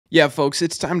Yeah, folks,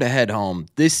 it's time to head home.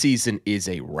 This season is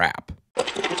a wrap.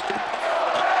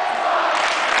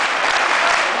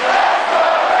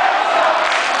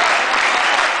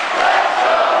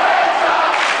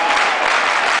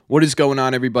 What is going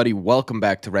on, everybody? Welcome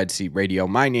back to Red Seat Radio.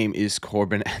 My name is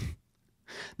Corbin.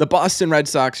 The Boston Red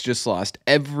Sox just lost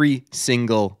every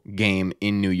single game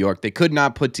in New York. They could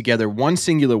not put together one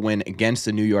singular win against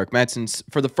the New York Mets. And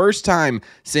for the first time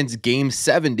since Game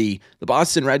 70, the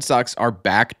Boston Red Sox are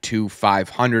back to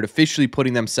 500, officially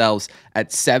putting themselves at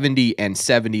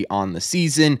 70-70 on the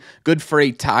season. Good for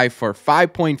a tie for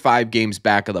 5.5 games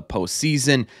back of the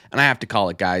postseason. And I have to call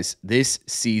it, guys, this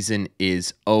season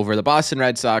is over. The Boston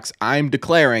Red Sox, I'm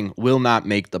declaring, will not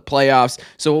make the playoffs.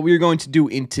 So what we're going to do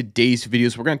in today's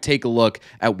videos, we're going to take a look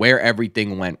at where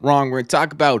everything went wrong. We're going to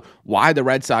talk about why the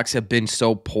Red Sox have been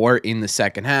so poor in the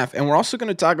second half, and we're also going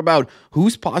to talk about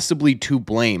who's possibly to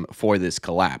blame for this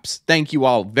collapse. Thank you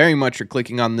all very much for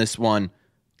clicking on this one.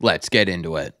 Let's get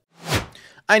into it.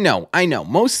 I know.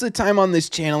 Most of the time on this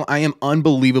channel, I am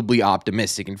unbelievably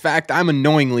optimistic. In fact, I'm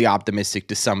annoyingly optimistic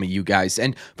to some of you guys.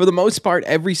 And for the most part,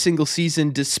 every single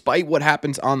season, despite what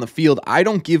happens on the field, I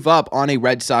don't give up on a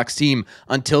Red Sox team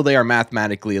until they are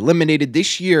mathematically eliminated.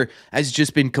 This year has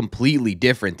just been completely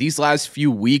different. These last few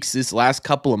weeks, this last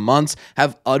couple of months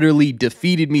have utterly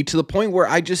defeated me to the point where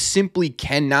I just simply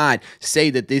cannot say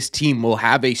that this team will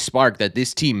have a spark, that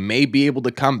this team may be able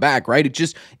to come back, right?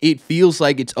 It feels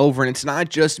like it's over, and it's not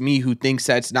just me who thinks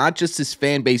that. It's not just this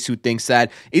fan base who thinks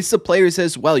that. It's the players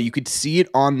as well. You could see it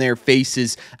on their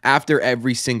faces after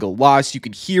every single loss. You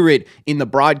could hear it in the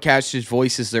broadcasters'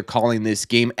 voices they're calling this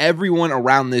game. Everyone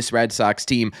around this Red Sox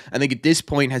team, I think at this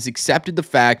point, has accepted the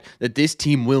fact that this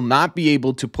team will not be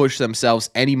able to push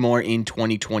themselves anymore in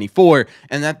 2024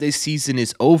 and that this season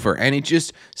is over. And it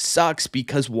just sucks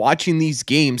because watching these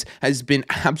games has been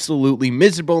absolutely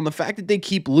miserable. And the fact that they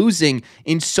keep losing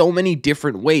in so many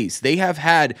different ways. They have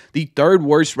had the third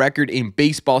worst record in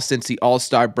baseball since the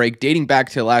All-Star break, dating back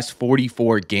to the last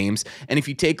 44 games. And if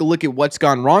you take a look at what's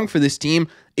gone wrong for this team,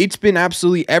 it's been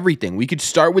absolutely everything. We could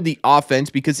start with the offense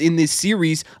because in this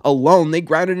series alone, they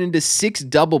grounded into 6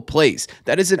 double plays.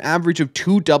 That is an average of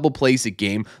 2 double plays a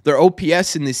game. Their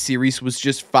OPS in this series was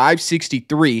just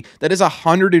 563. That is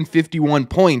 151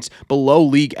 points below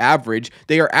league average.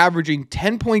 They are averaging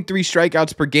 10.3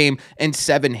 strikeouts per game and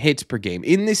 7 hits per game.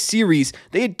 In this series,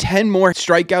 they had 10 more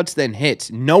strikeouts than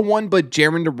hits. No one but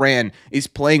Jarren Duran is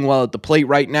playing well at the plate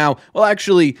right now. Well,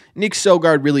 actually, Nick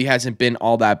Sogard really hasn't been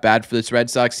all that bad for this Red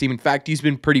Sox team. In fact, he's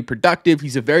been pretty productive.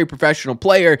 He's a very professional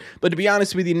player. But to be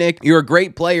honest with you, Nick, you're a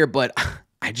great player, but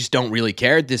I just don't really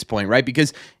care at this point, right?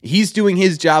 Because he's doing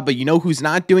his job, but you know who's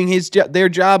not doing their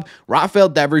job? Rafael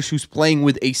Devers, who's playing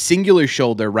with a singular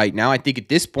shoulder right now. I think at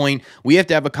this point, we have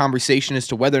to have a conversation as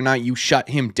to whether or not you shut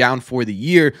him down for the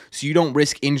year so you don't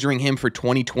risk injuring him for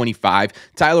 2025.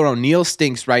 Tyler O'Neill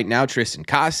stinks right now. Tristan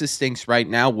Casas stinks right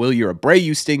now. Wilyer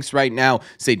Abreu stinks right now.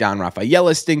 Ceddanne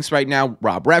Rafaela stinks right now.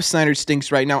 Rob Refsnyder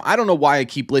stinks right now. I don't know why I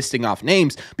keep listing off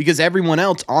names because everyone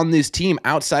else on this team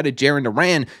outside of Jarren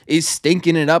Duran is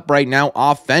stinking it up right now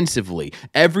offensively.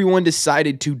 Everyone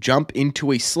decided to jump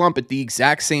into a slump at the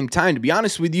exact same time. To be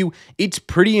honest with you, it's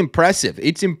pretty impressive.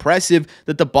 It's impressive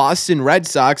that the Boston Red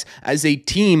Sox as a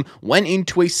team went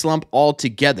into a slump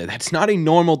altogether. That's not a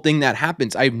normal thing that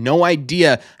happens. I have no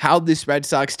idea how this Red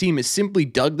Sox team has simply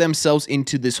dug themselves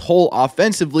into this hole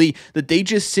offensively that they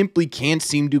just simply can't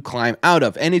seem to climb out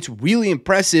of. And it's really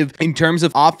impressive in terms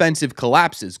of offensive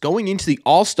collapses. Going into the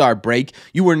All-Star break,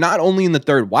 you were not only in the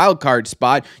third wildcard spot,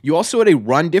 you also had a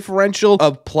run differential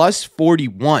of plus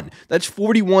 41. That's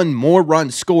 41 more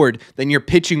runs scored than your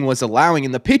pitching was allowing,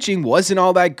 and the pitching wasn't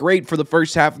all that great for the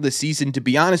first half of the season, to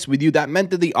be honest with you. That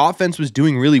meant that the offense was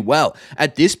doing really well.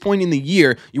 At this point in the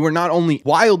year, you are not only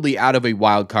wildly out of a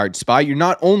wild card spot, you're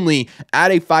not only at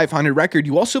a 500 record,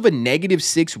 you also have a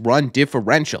 -6 run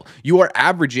differential. You are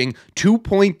averaging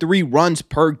 2.3 runs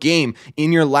per game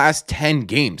in your last 10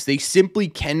 games. They simply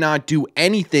cannot do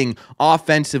anything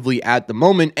offensively at the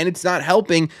moment, and it's not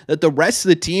helping that the rest of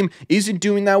the team isn't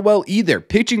doing that well either.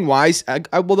 Pitching wise,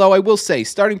 although I will say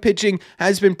starting pitching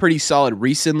has been pretty solid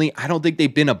recently. I don't think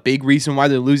they've been a big reason why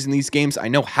they're losing these games. I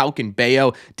know Houck and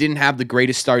Bayo didn't have the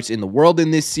greatest starts in the world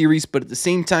in this series, but at the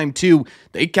same time too,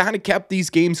 they kind of kept these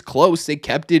games close. They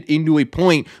kept it into a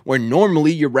point where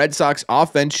normally your Red Sox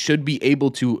offense should be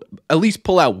able to at least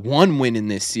pull out one win in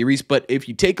this series. But if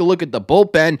you take a look at the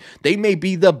bullpen, they may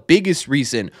be the biggest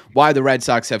reason why the Red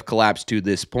Sox have collapsed to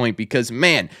this point, because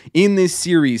man, in this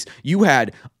series, you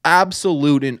had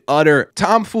absolute and utter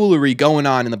tomfoolery going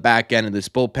on in the back end of this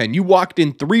bullpen. You walked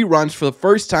in 3 runs for the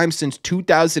first time since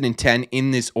 2010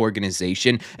 in this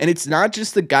organization, and it's not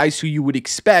just the guys who you would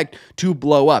expect to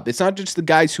blow up. It's not just the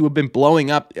guys who have been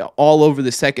blowing up all over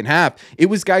the second half. It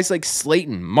was guys like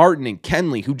Slayton, Martin, and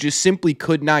Kenley who just simply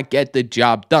could not get the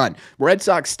job done. Red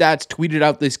Sox Stats tweeted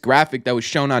out this graphic that was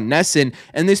shown on NESN,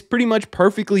 and this pretty much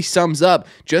perfectly sums up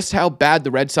just how bad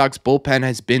the Red Sox bullpen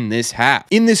has been this half.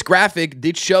 In this graphic,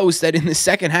 it shows that in the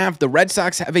second half, the Red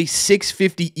Sox have a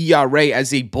 6.50 ERA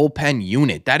as a bullpen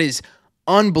unit. That is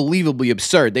unbelievably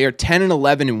absurd. They are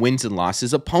 10-11 in wins and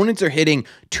losses. Opponents are hitting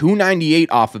 .298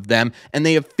 off of them, and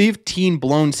they have 15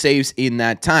 blown saves in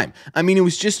that time. I mean, it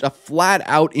was just a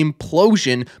flat-out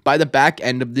implosion by the back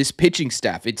end of this pitching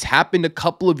staff. It's happened a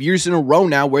couple of years in a row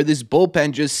now where this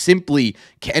bullpen just simply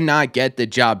cannot get the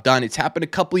job done. It's happened a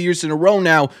couple of years in a row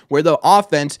now where the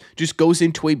offense just goes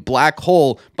into a black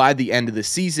hole by the end of the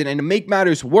season. And to make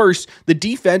matters worse, the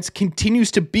defense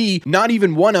continues to be not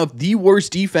even one of the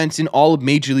worst defense in all of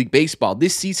Major League Baseball.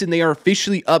 This season, they are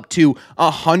officially up to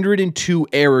 102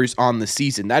 errors on the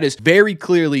season. That is very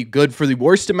clearly good for the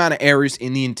worst amount of errors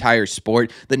in the entire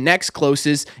sport. The next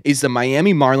closest is the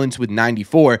Miami Marlins with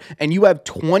 94, and you have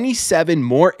 27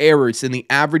 more errors than the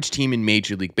average team in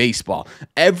Major League Baseball.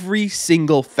 Every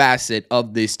single facet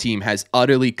of this team has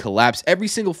utterly collapsed. Every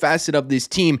single facet of this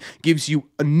team gives you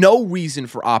no reason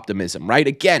for optimism, right?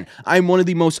 Again, I'm one of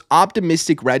the most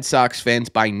optimistic Red Sox fans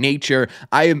by nature.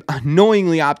 I am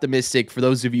annoyingly optimistic for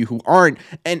those of you who aren't,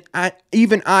 and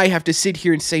even I have to sit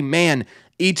here and say, man,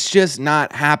 it's just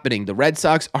not happening. The Red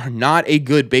Sox are not a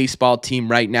good baseball team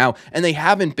right now, and they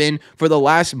haven't been for the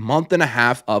last month and a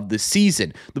half of the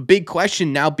season. The big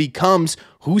question now becomes,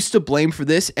 who's to blame for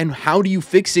this, and how do you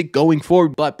fix it going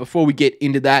forward? But before we get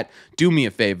into that, do me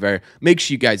a favor. Make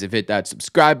sure you guys have hit that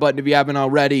subscribe button if you haven't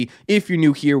already. If you're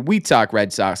new here, we talk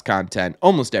Red Sox content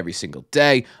almost every single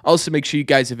day. Also, make sure you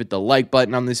guys have hit the like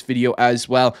button on this video as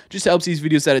well. Just helps these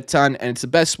videos out a ton, and it's the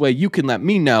best way you can let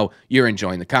me know you're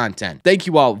enjoying the content. Thank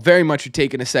you all very much for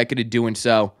taking a second to doing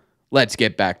so. Let's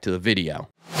get back to the video.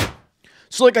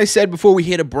 So like I said before we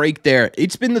hit a break there,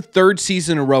 it's been the 3rd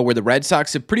season in a row where the Red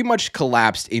Sox have pretty much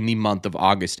collapsed in the month of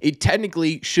August. It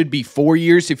technically should be 4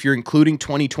 years if you're including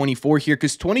 2024 here,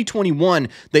 because 2021,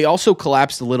 they also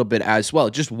collapsed a little bit as well.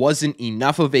 It just wasn't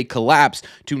enough of a collapse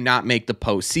to not make the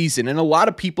postseason. And a lot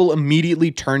of people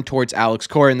immediately turn towards Alex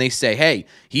Cora and they say, hey,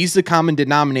 he's the common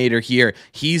denominator here.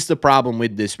 He's the problem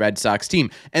with this Red Sox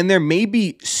team. And there may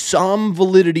be some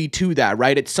validity to that,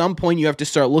 right? At some point, you have to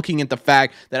start looking at the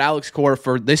fact that Alex Cora,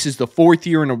 for this is the 4th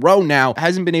year in a row now,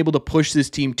 hasn't been able to push this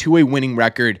team to a winning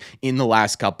record in the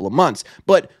last couple of months.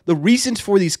 But the reasons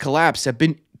for these collapses have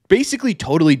been basically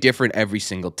totally different every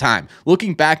single time.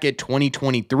 Looking back at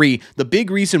 2023, the big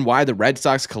reason why the Red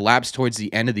Sox collapsed towards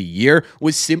the end of the year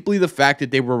was simply the fact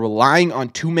that they were relying on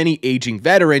too many aging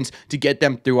veterans to get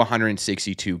them through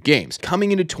 162 games.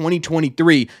 Coming into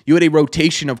 2023, you had a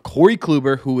rotation of Corey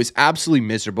Kluber, who was absolutely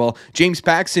miserable, James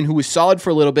Paxton, who was solid for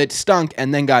a little bit, stunk,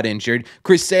 and then got injured,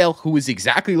 Chris Sale, who was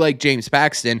exactly like James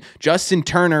Paxton, Justin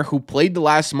Turner, who played the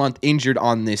last month injured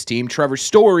on this team, Trevor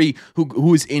Story, who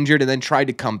was injured and then tried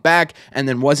to come back and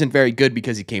then wasn't very good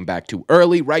because he came back too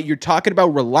early, right? You're talking about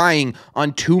relying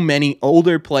on too many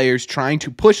older players trying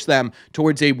to push them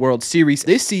towards a World Series.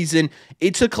 This season,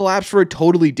 it's a collapse for a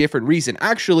totally different reason.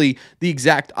 Actually, the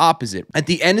exact opposite. At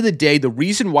the end of the day, the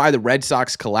reason why the Red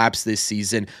Sox collapsed this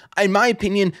season, in my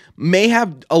opinion, may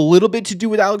have a little bit to do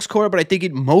with Alex Cora, but I think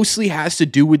it mostly has to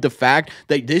do with the fact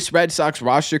that this Red Sox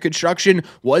roster construction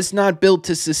was not built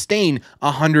to sustain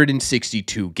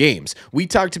 162 games. We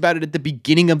talked about it at the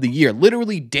beginning of the year.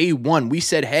 Literally day one, we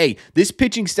said, hey, this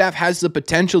pitching staff has the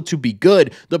potential to be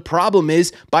good. The problem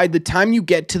is, by the time you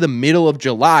get to the middle of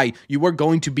July, you are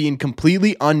going to be in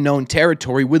completely unknown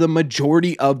territory with a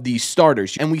majority of these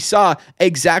starters. And we saw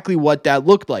exactly what that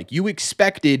looked like. You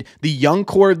expected the young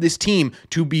core of this team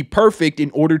to be perfect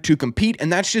in order to compete,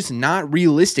 and that's just not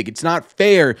realistic. It's not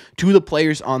fair to the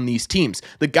players on these teams.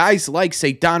 The guys like,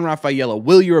 say, Don Rafaela,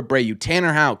 Wilyer Abreu,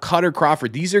 Tanner Howe, Cutter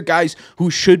Crawford, these are guys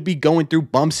who should be going through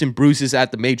bumps and bruises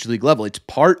at the major league level. It's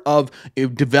part of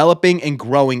developing and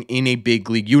growing in a big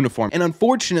league uniform. And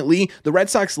unfortunately, the Red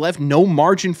Sox left no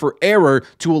margin for error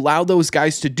to allow those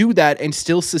guys to do that and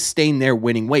still sustain their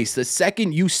winning ways. The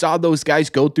second you saw those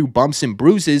guys go through bumps and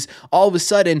bruises, all of a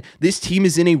sudden, this team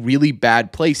is in a really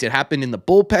bad place. It happened in the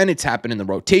bullpen, it's happened in the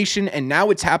rotation, and now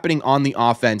it's happening on the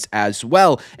offense as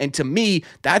well. And to me,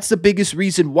 that's the biggest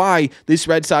reason why this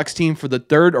Red Sox team for the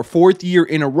 3rd or 4th year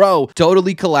in a row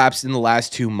totally collapsed in the last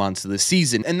last 2 months of the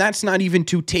season. And that's not even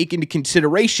to take into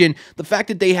consideration the fact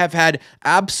that they have had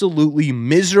absolutely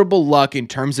miserable luck in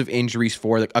terms of injuries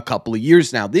for a couple of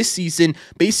years now. This season,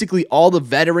 basically all the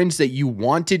veterans that you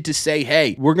wanted to say,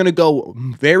 hey, we're going to go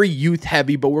very youth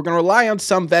heavy, but we're going to rely on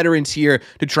some veterans here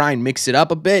to try and mix it up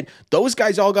a bit. Those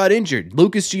guys all got injured.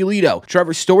 Lucas Giolito,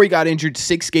 Trevor Story got injured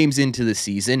 6 games into the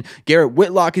season. Garrett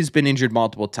Whitlock has been injured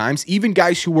multiple times. Even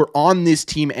guys who were on this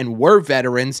team and were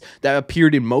veterans that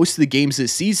appeared in most of the games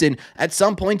this season at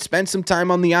some point spent some time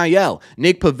on the IL.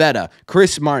 Nick Pivetta,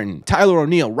 Chris Martin, Tyler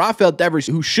O'Neill, Rafael Devers,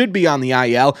 who should be on the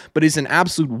IL but is an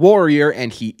absolute warrior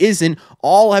and he isn't,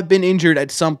 all have been injured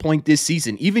at some point this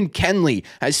season. Even Kenley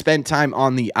has spent time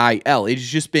on the IL. It has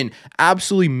just been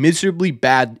absolutely miserably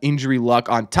bad injury luck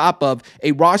on top of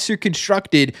a roster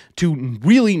constructed to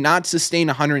really not sustain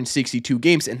 162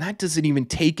 games, and that doesn't even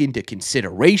take into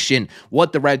consideration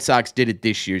what the Red Sox did at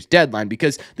this year's deadline,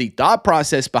 because the thought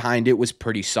process behind it was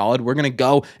pretty solid. We're going to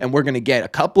go and we're going to get a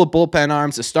couple of bullpen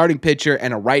arms, a starting pitcher,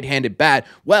 and a right-handed bat.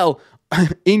 Well,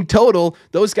 in total,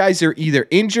 those guys are either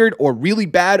injured or really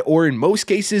bad, or in most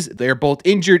cases, they're both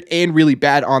injured and really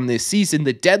bad on this season.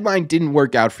 The deadline didn't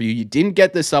work out for you. You didn't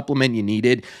get the supplement you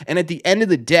needed. And at the end of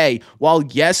the day, while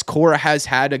yes, Cora has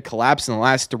had a collapse in the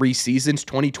last 3 seasons,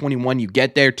 2021, you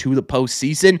get there to the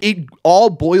postseason, it all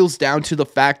boils down to the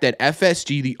fact that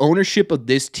FSG, the ownership of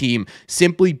this team,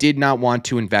 simply did not want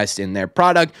to invest in their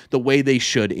product the way they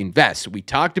should invest. We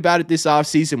talked about it this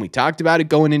offseason. We talked about it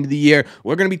going into the year.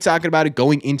 We're going to be talking about it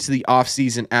going into the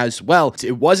offseason as well.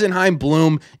 It wasn't Chaim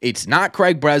Bloom. It's not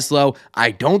Craig Breslow. I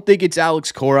don't think it's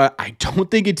Alex Cora. I don't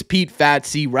think it's Pete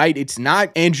Fatsi, right? It's not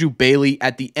Andrew Bailey.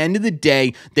 At the end of the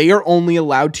day, they are only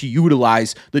allowed to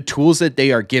utilize the tools that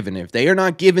they are given. If they are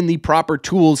not given the proper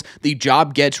tools, the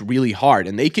job gets really hard,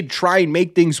 and they could try and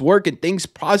make things work, and things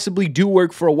possibly do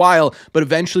work for a while, but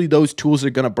eventually those tools are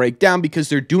going to break down because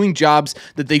they're doing jobs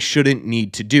that they shouldn't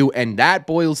need to do, and that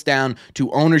boils down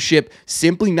to ownership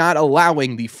simply not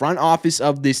allowing the front office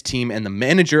of this team and the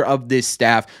manager of this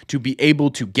staff to be able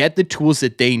to get the tools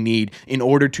that they need in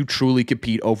order to truly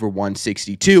compete over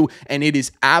 162. And it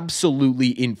is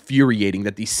absolutely infuriating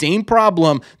that the same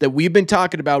problem that we've been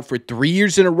talking about for 3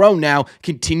 years in a row now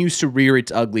continues to rear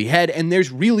its ugly head, and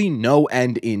there's really no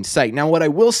end in sight. Now, what I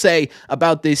will say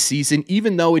about this season,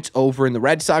 even though it's over and the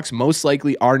Red Sox most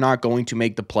likely are not going to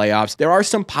make the playoffs, there are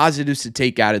some positives to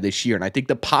take out of this year. And I think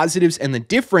the positives and the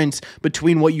difference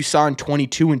between what you saw in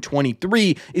 22 and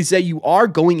 23 is that you are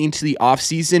going into the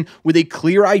offseason with a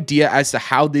clear idea as to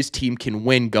how this team can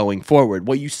win going forward.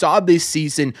 What you saw this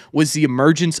season was the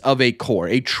emergence of a core,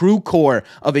 a true core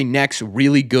of a next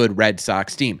really good Red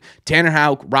Sox team. Tanner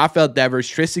Houck, Rafael Devers,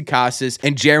 Tristan Casas,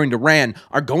 and Jarren Duran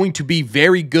are going to be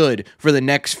very good for the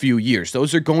next few years.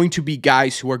 Those are going to be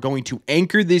guys who are going to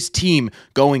anchor this team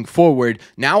going forward.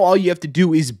 Now all you have to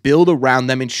do is build around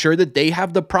them, ensure that they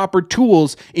have the proper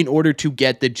tools in order to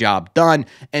get the job done.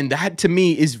 And that to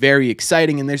me is very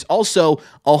exciting. And there's also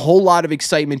a whole lot of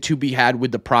excitement to be had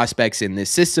with the prospects in this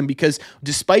system, because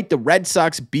despite the Red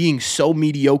Sox being so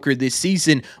mediocre this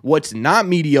season, what's not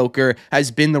mediocre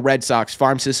has been the Red Sox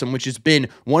farm system, which has been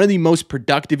one of the most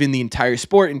productive in the entire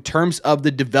sport in terms of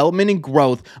the development and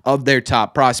growth of their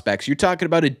top prospects. You're talking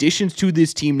about additions to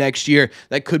this team next year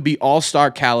that could be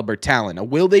all-star caliber talent. Now,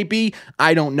 will they be?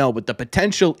 I don't know, but the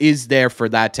potential is there for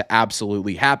that to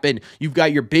absolutely happen. You've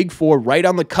got your big four right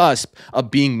on the cusp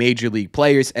of being major league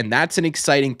players, and that's an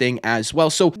exciting thing as well.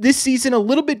 So this season, a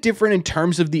little bit different in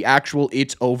terms of the actual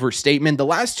it's over statement. The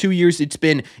last 2 years, it's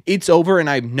been it's over, and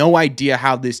I have no idea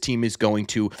how this team is going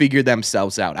to figure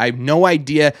themselves out. I have no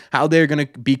idea how they're going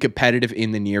to be competitive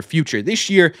in the near future. This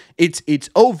year, it's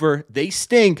over. They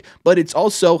stink, but it's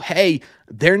also, hey,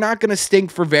 they're not going to stink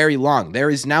for very long. There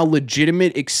is now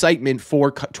legitimate excitement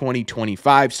for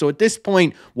 2025. So at this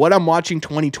point, what I'm watching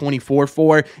 2024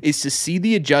 for is to see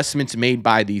the adjustments made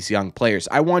by these young players.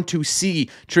 I want to see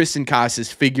Tristan Casas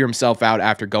figure himself out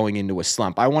after going into a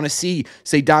slump. I want to see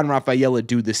Ceddanne Rafaela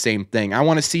do the same thing. I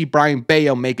want to see Brian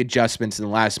Bayo make adjustments in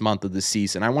the last month of the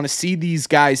season. I want to see these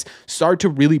guys start to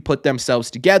really put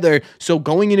themselves together, so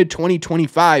going into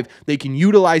 2025, they can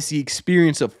utilize the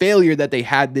experience of failure that they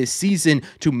had this season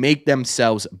to make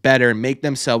themselves better, make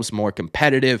themselves more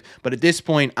competitive. But at this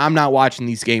point, I'm not watching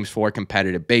these games for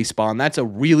competitive baseball, and that's a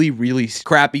really, really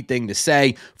crappy thing to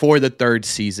say for the 3rd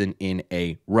season in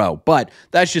a row. But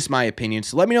that's just my opinion.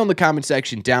 So let me know in the comment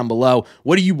section down below,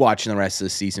 what are you watching the rest of the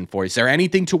season for? Is there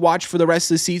anything to watch for the rest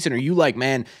of the season? Are you like,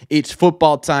 man, it's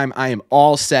football time, I am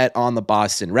all set on the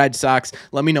Boston Red Sox?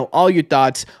 Let me know all your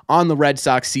thoughts on the Red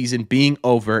Sox season being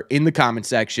over in the comment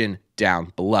section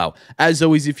down below. As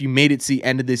always, if you made it to the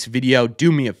end of this video,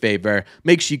 do me a favor.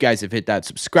 Make sure you guys have hit that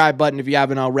subscribe button if you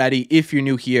haven't already. If you're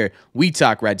new here, we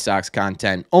talk Red Sox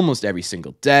content almost every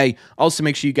single day. Also,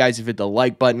 make sure you guys have hit the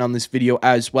like button on this video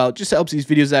as well. It just helps these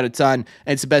videos out a ton,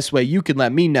 and it's the best way you can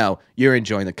let me know you're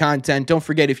enjoying the content. Don't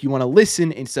forget, if you want to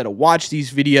listen instead of watch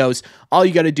these videos, all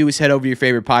you got to do is head over to your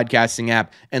favorite podcasting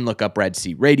app and look up Red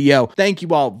Seat Radio. Thank you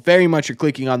all very much for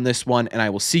clicking on this one, and I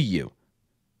will see you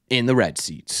in the red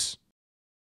seats.